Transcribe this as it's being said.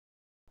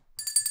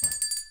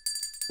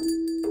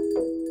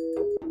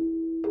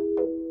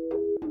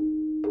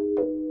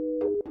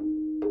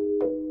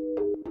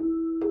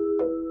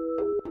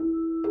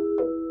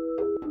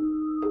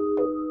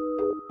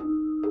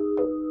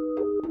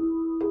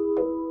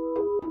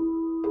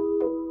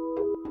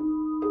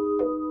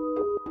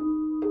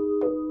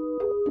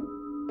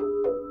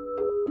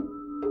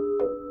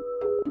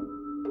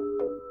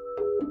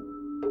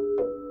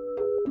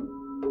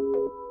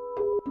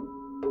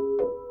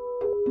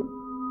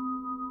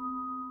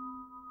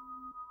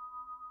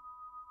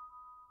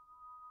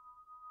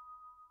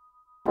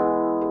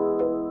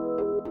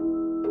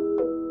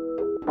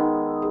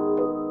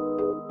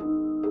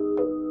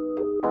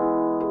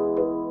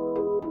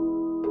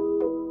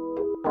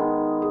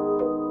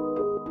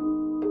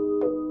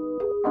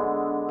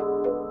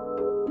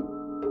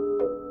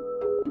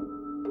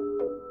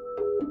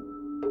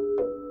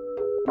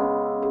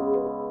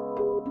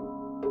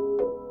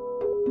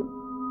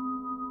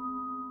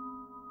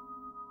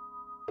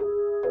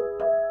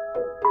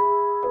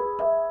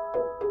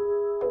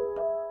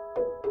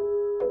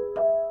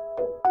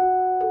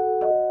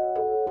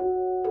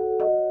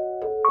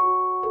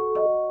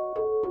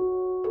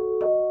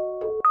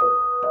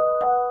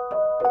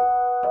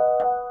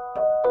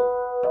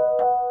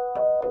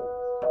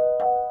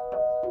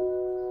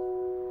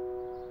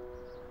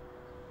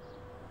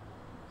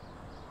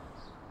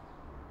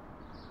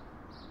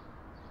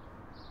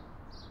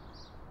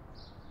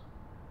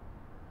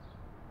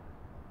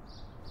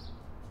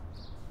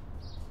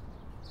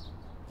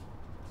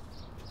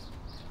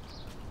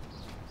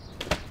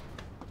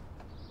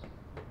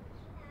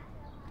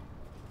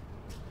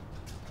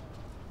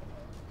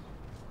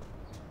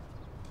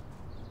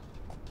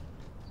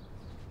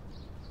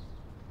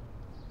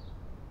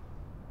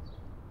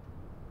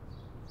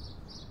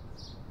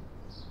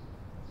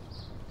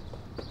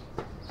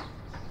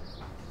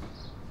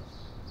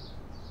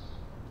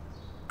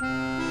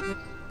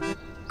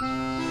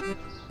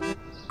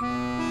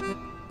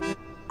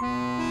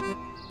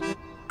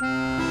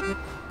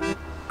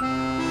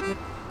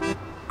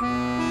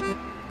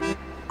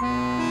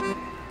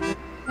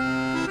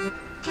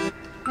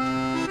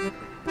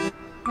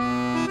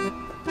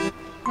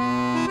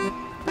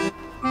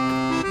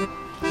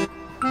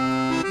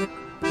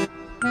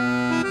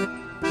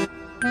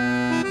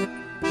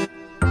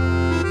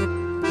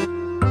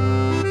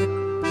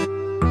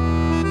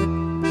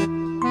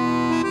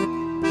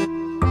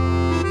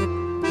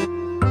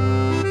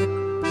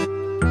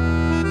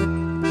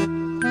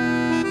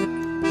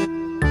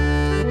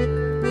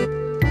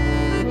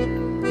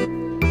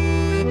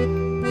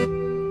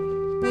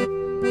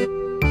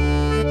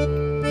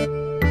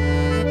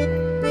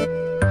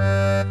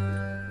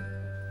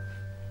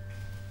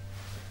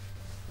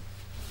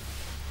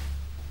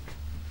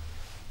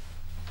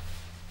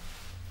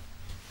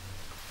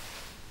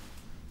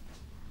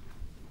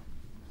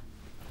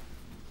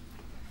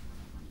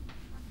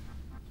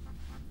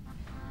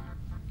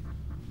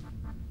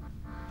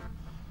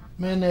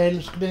Men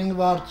älskling,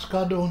 vart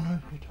ska du nu?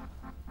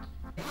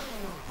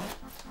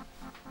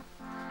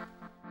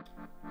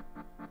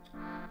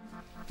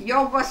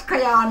 Jobba ska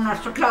jag,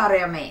 annars så klarar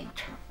jag mig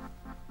inte.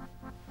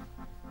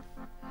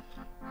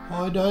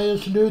 Oj, du har ju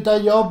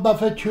slutat jobba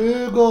för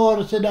 20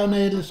 år sedan,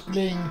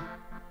 älskling.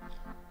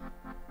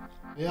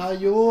 Vi har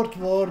gjort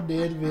vår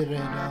del vi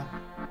redan.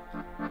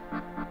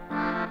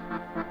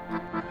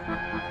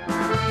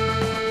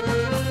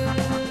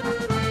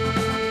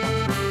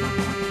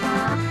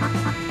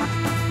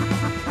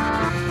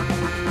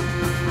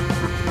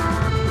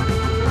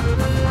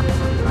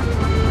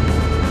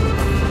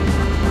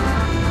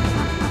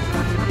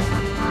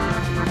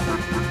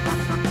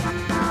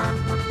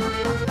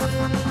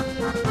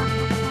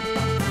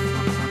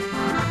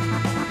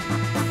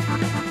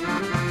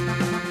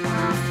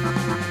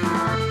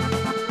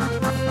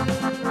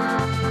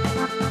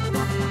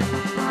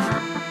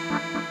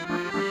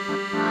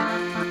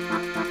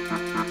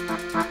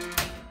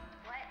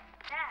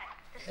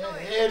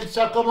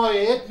 Elsa, kom och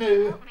ät nu.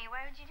 Why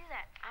would you do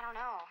that? I don't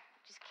know.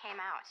 It just came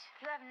out.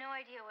 You have no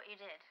idea what you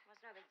did. It was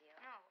no big deal.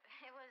 No,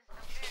 it was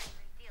a very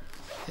big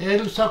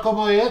deal. Elsa, kom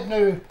och ät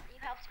nu. You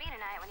helped me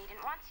tonight when you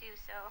didn't want to,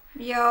 so...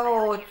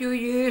 Jag åt ju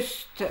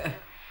just.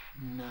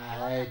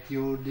 Nej,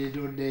 gjorde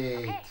du det.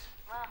 Okay,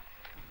 well,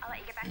 I'll let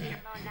you get back to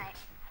your phone night.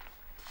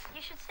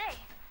 You should stay.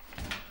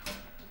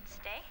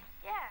 Stay?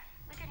 Yeah,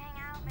 we could hang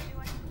out, maybe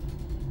watch...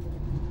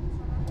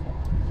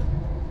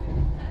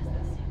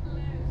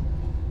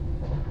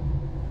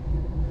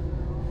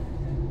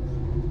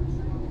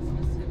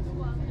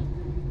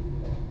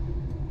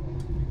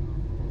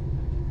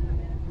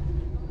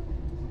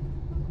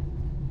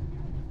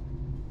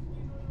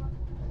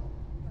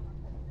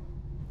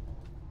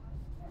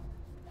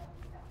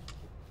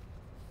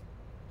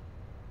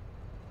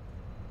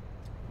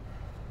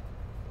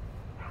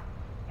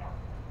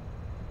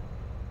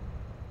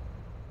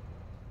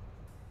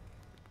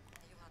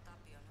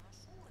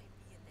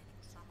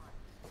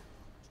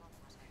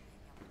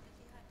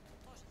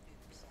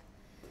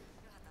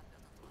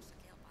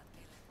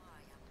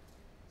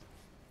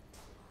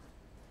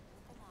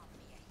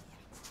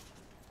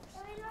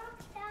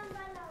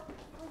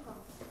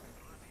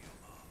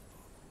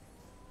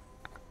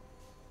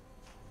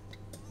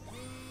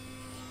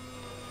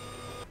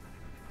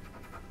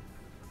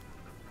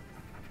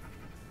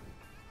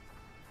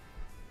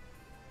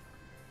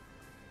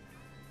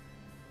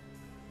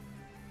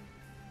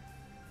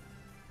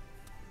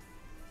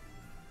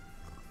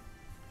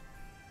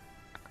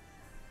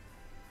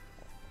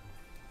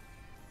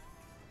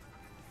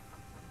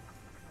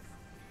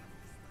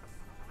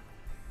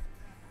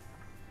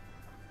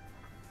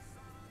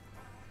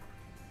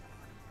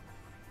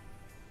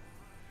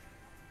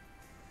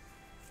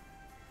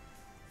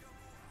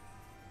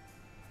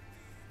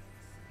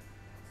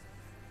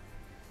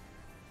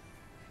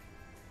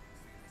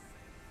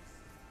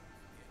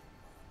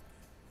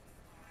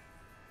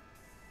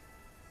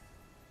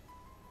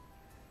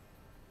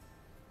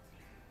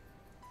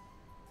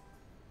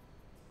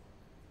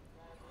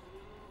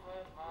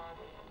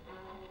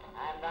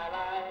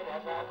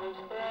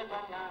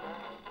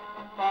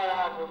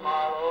 For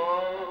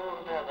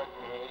tomorrow never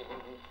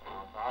came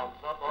across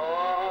the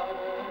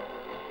border.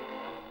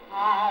 I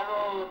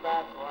rode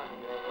back one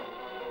day,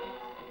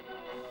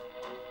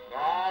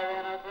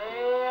 carrying a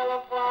trail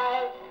of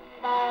white,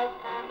 my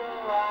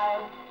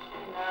candlelight.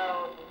 She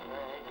knelt to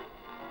pray,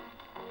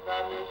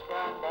 suddenly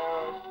turned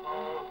out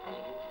small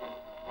feet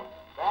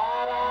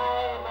that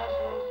I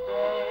mustn't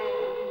stay.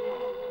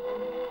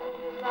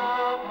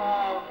 South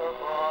of the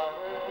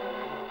border,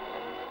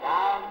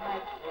 down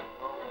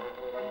Mexico.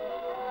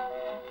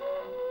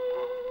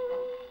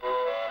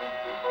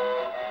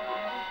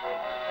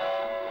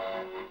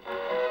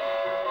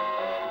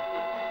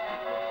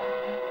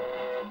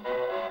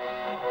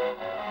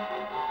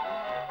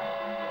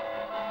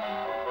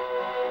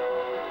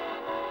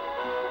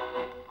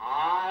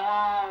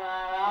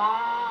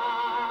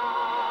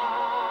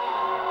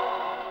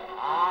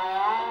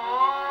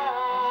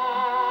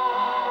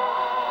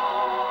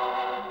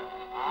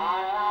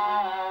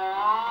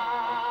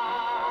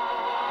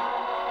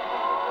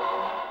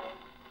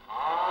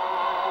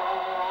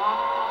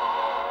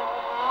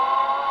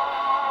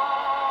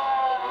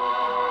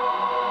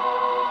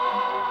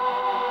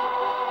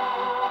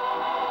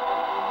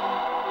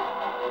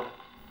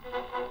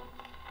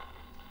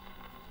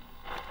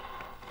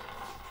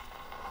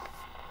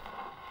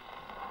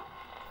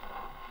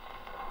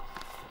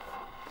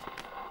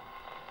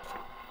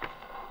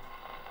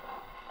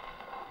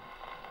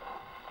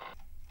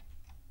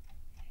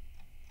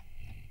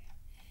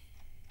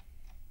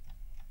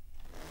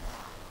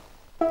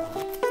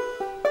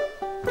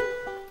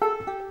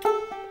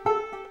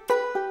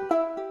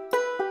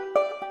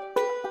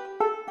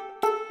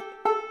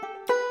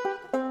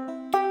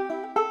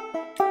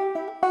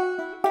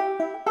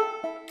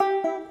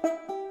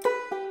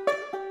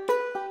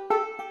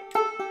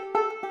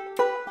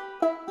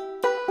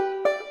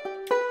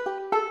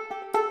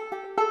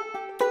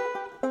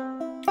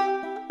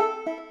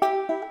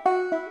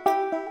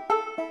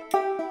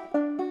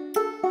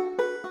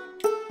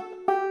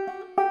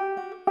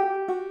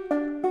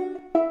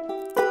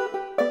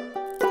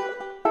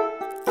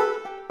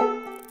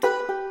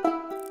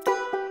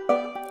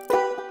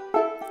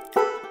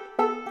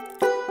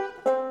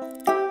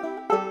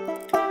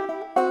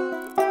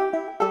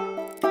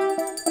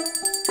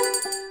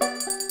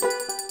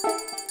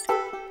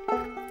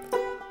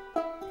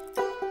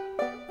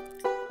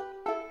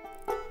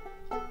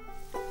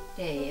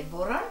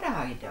 våran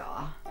dag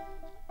idag.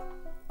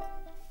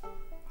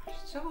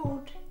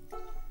 Varsågod.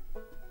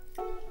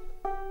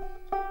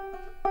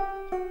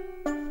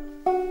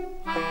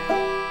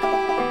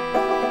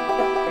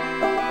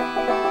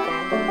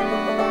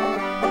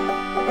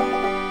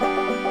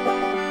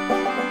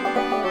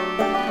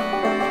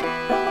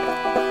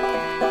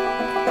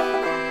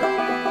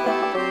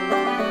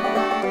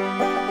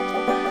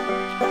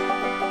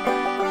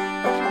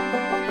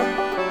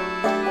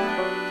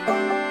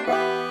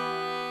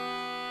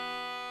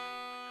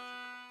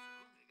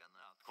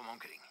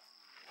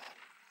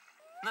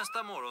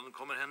 Nästa morgon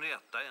kommer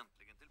Henrietta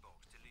äntligen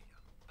tillbaks till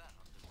lyan,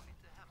 bärande på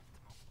lite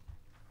hämtmat.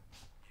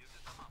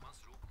 Ljudet av mammans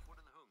rop får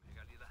den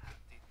hungriga lilla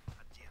Hattie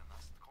att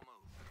genast komma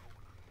upp ur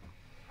hålan.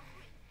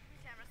 Oj, hon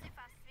klamrar sig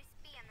fast vid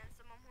spenen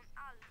som om hon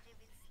aldrig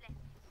vill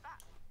släppa.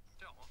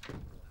 Ja, det var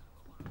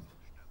bara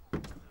första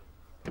gången.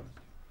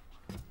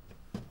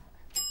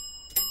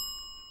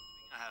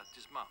 Tvinga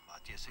Hatties mamma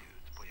att ge sig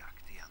ut på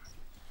jakt igen.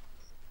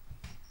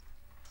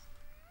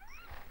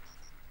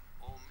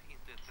 Om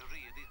inte ett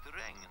redigt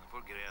regn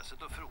får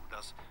gräset att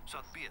frodas så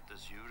att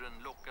betesdjuren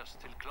lockas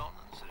till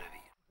klanens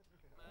revir.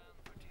 Men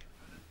för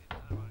tillfället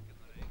hittar varken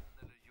regn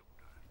eller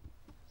jordar.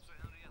 Så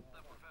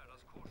Henrietta får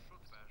färdas kors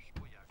och tvärs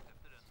på jakt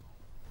efter en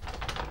mat.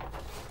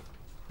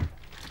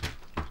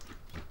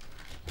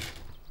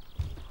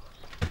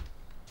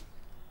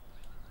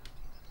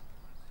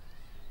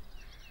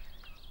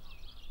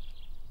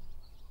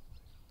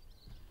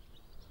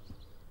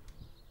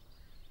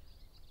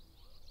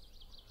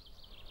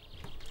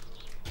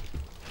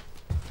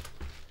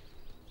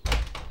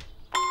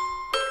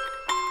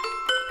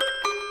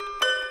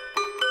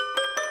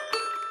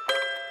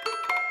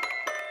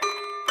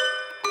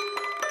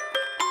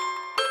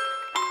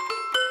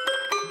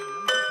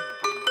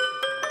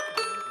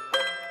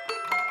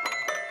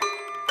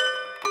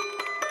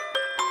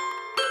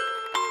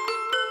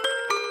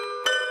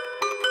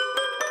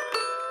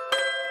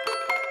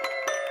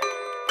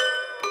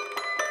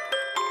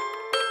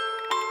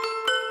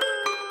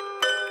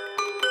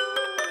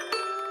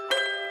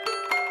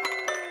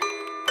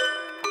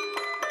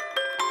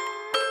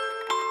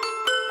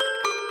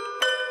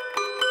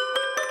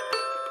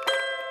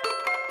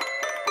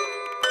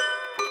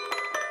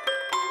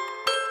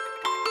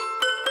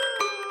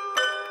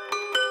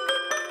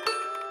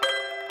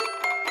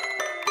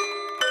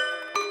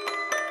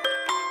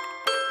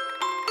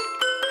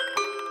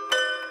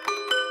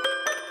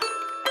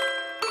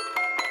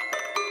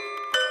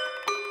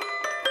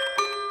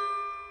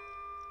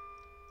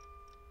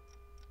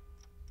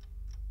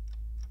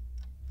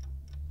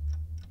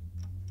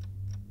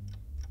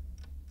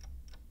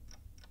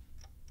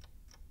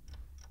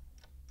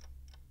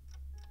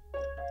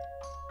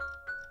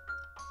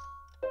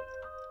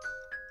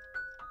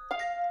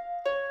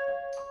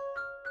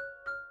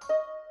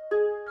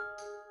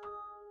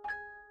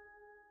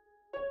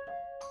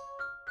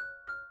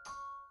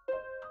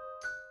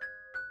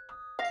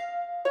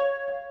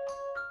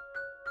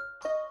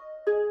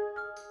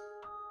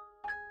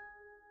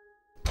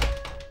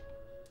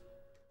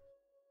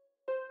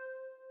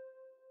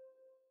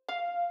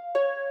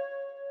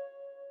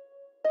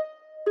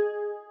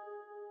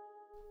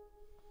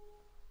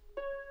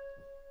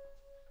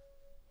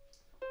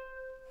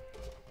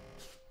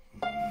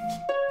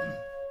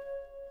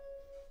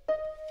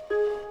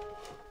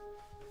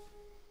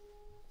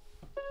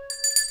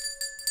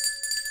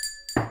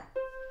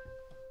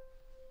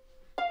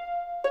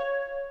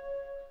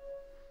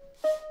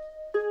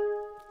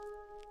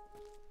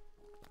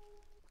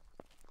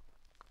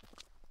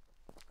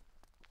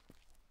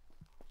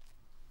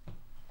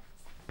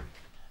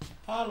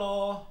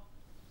 Hallå?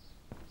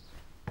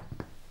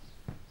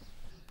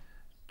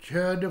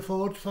 Kör du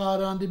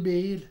fortfarande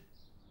bil?